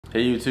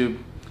Hey YouTube,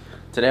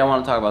 today I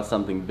want to talk about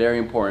something very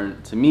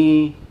important to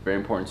me, very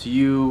important to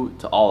you,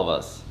 to all of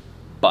us.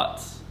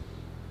 Butts.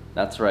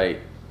 That's right,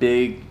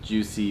 big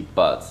juicy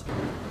butts.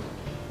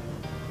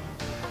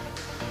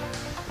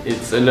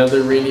 It's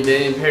another rainy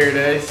day in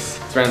paradise.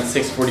 It's around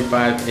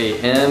 6:45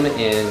 a.m.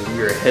 and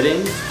we are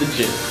heading to the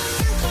gym.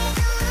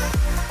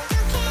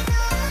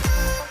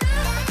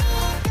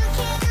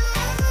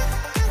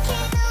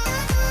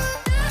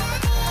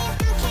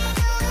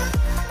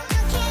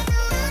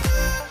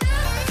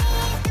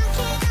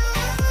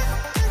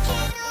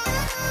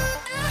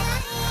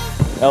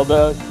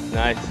 Elbow,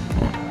 nice.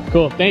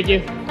 Cool, thank you.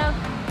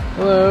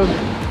 Hello.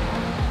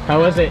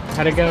 How was it?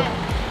 How'd it go?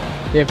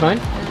 You have fun?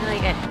 It was really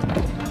good.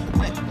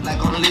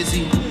 Like on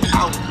Lizzie,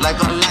 out like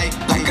a light,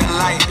 like a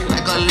light,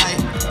 like a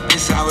light.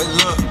 It's how it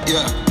look,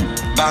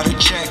 yeah. About to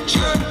check,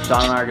 yeah.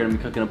 Chaun and I are gonna be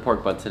cooking a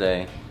pork butt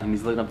today, and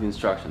he's looking up the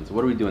instructions.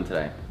 What are we doing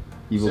today?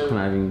 Evil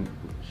conniving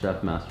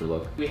chef master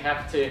look. We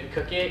have to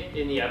cook it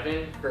in the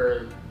oven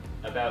for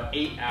about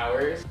 8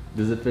 hours.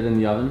 Does it fit in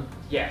the oven?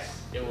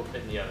 Yes, it will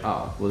fit in the oven.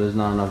 Oh, well there's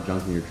not enough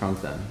junk in your trunk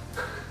then.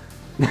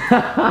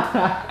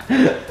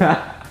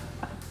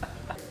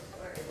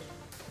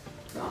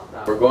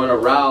 We're going to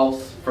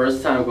Ralph's.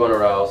 First time going to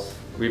Ralph's.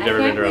 We've never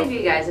been to I can't Ralph's.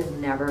 believe you guys have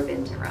never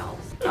been to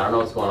Ralph's. I don't know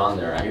what's going on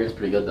there. I hear it's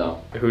pretty good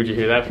though. Who'd you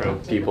hear that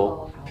from?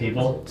 People.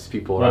 People? Just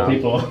people What around.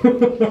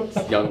 people?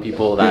 Just young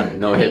people that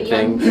know hip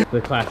things. The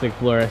classic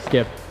Flora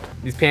skip.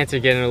 These pants are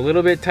getting a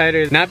little bit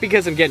tighter, not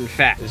because I'm getting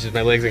fat, it's just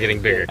my legs are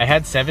getting bigger. I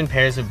had 7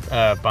 pairs of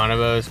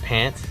Bonobos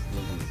pants.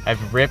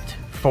 I've ripped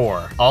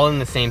 4, all in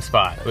the same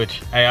spot,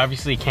 which I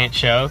obviously can't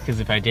show, because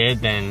if I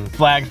did, then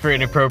flagged for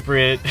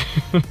inappropriate.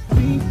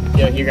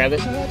 Yo, you grab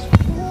this?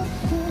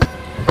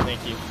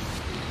 Thank you.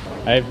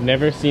 I've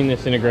never seen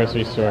this in a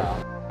grocery store.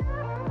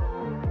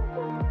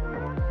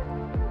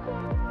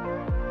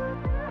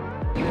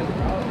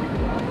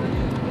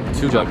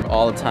 Two junk.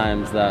 All the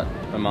times that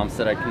my mom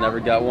said I could never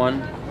get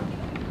one,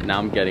 now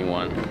I'm getting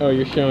one. Oh,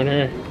 you're showing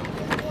her.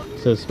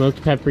 So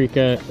smoked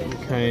paprika,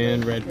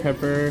 cayenne red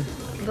pepper.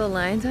 The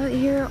lines out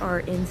here are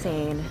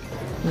insane.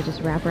 We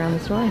just wrap around the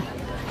store.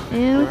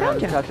 And we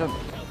found you. Ketchup.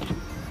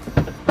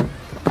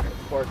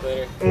 Pork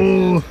later.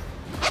 Ooh.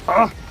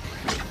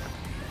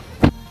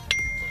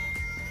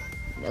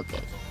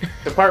 Okay.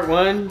 So part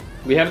 1,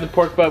 we have the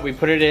pork butt. We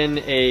put it in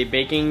a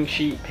baking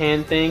sheet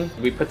pan thing.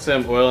 We put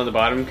some oil on the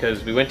bottom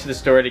because we went to the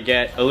store to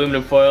get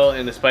aluminum foil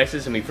and the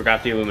spices and we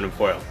forgot the aluminum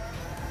foil.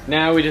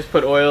 Now we just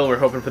put oil, we're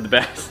hoping for the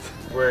best.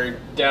 We're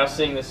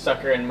dousing the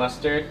sucker in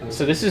mustard.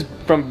 So this is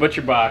from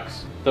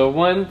butcherbox. The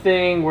one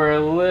thing we're a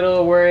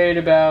little worried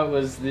about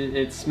was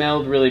it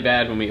smelled really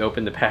bad when we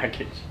opened the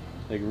package.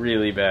 Like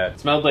really bad. It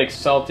smelled like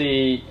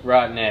salty,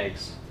 rotten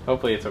eggs.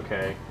 Hopefully it's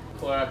okay.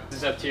 Flora, this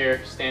is up to your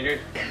standard?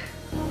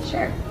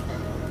 Sure.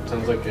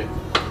 Sounds like a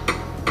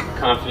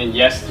confident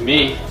yes to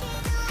me.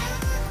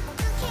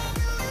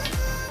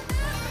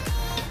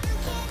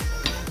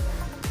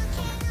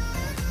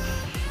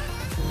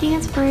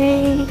 Dance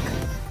break.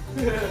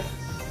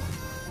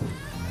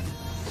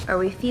 Are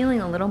we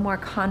feeling a little more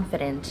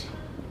confident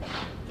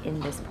in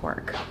this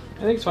pork?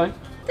 I think it's fine.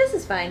 This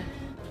is fine.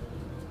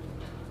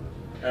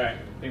 Alright,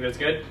 think that's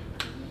good?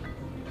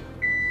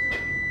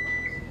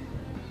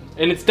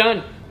 And it's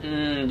done!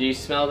 Do you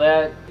smell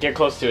that? Get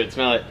close to it,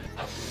 smell it.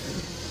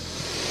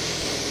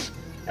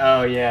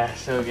 Oh yeah,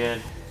 so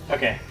good.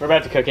 Okay, we're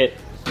about to cook it.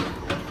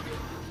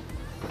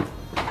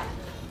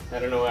 I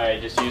don't know why I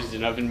just used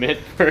an oven mitt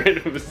for it,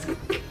 it was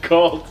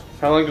cold.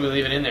 How long do we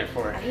leave it in there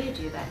for? How do you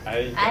do that?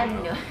 I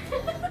don't know.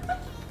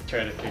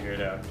 Try to figure it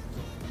out.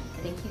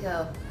 I think you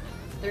go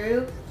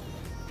through.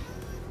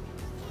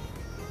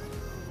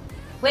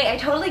 Wait, I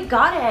totally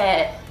got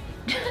it.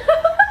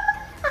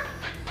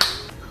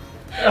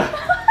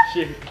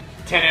 Shoot.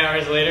 10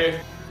 hours later.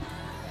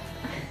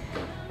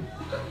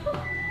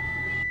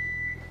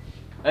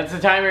 That's the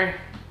timer.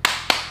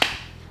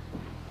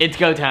 It's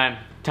go time.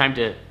 Time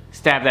to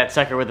stab that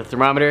sucker with a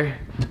thermometer.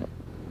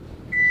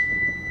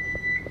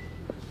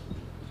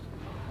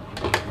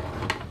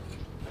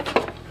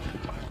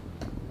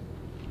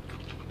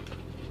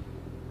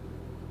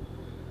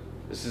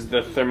 This is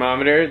the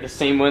thermometer, the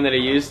same one that I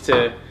used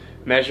to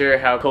measure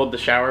how cold the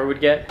shower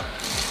would get.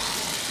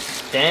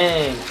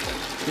 Dang,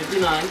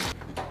 59.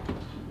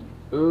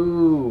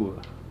 Ooh,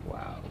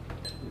 wow.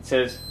 It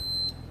says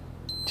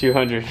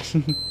 200.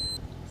 Sizzling.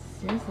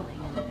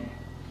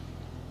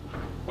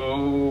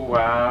 Oh,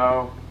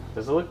 wow.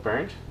 Does it look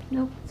burnt?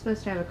 Nope, it's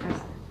supposed to have a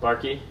crust.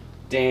 Barky?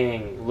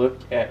 Dang, look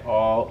at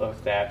all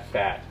of that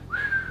fat.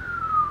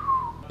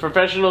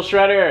 Professional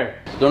shredder.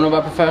 Don't know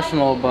about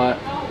professional,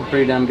 but we're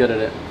pretty damn good at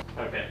it.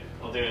 Okay,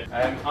 I'll do it.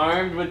 I'm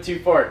armed with 2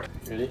 forks.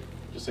 Ready?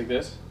 Just like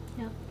this?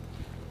 Yep.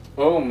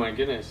 Oh my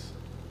goodness.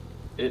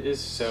 It is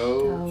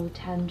So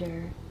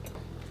tender.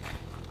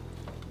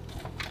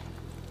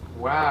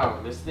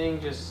 Wow, this thing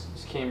just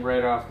came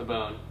right off the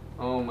bone.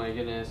 Oh my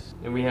goodness.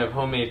 And we have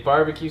homemade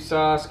barbecue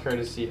sauce,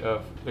 courtesy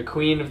of the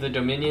Queen of the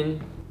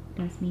Dominion.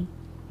 That's me.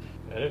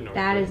 I didn't know.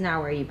 That is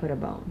not where you put a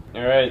bone.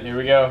 All right, here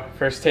we go.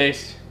 First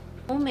taste.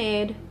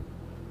 Homemade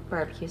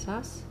barbecue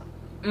sauce.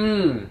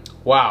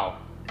 Wow.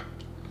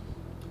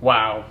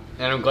 Wow.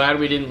 And I'm glad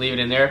we didn't leave it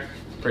in there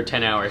for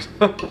 10 hours.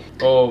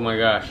 Oh my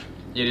gosh.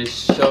 It is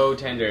so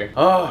tender.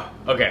 Oh.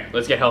 Okay,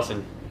 let's get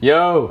Helson.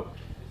 Yo.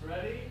 It's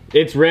ready?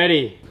 It's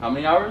ready. How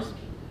many hours?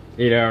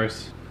 8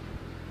 hours.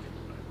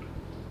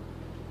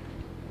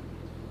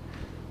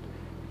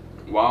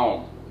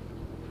 Wow.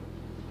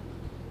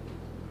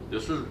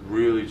 This is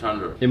really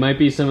tender. It might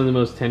be some of the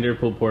most tender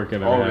pulled pork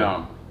I've ever had.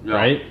 Oh yeah.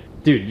 Right?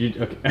 Dude, you,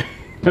 okay.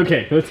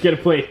 Okay, let's get a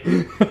plate.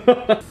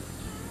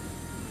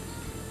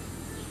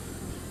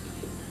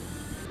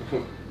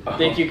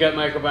 Thank you, Gut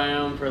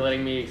Microbiome, for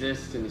letting me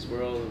exist in this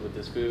world with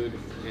this food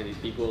and these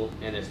people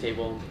and this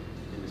table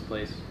and this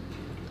place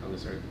on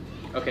this earth.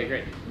 Okay,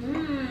 great.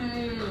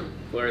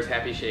 Laura's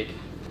happy shake.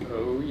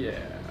 Oh yeah.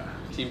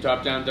 Team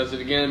Top Down does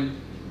it again.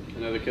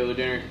 Another killer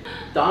dinner.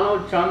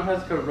 Donald Trump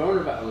has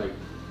coronavirus. I'm like,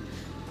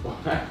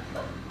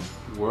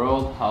 what?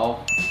 World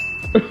Health.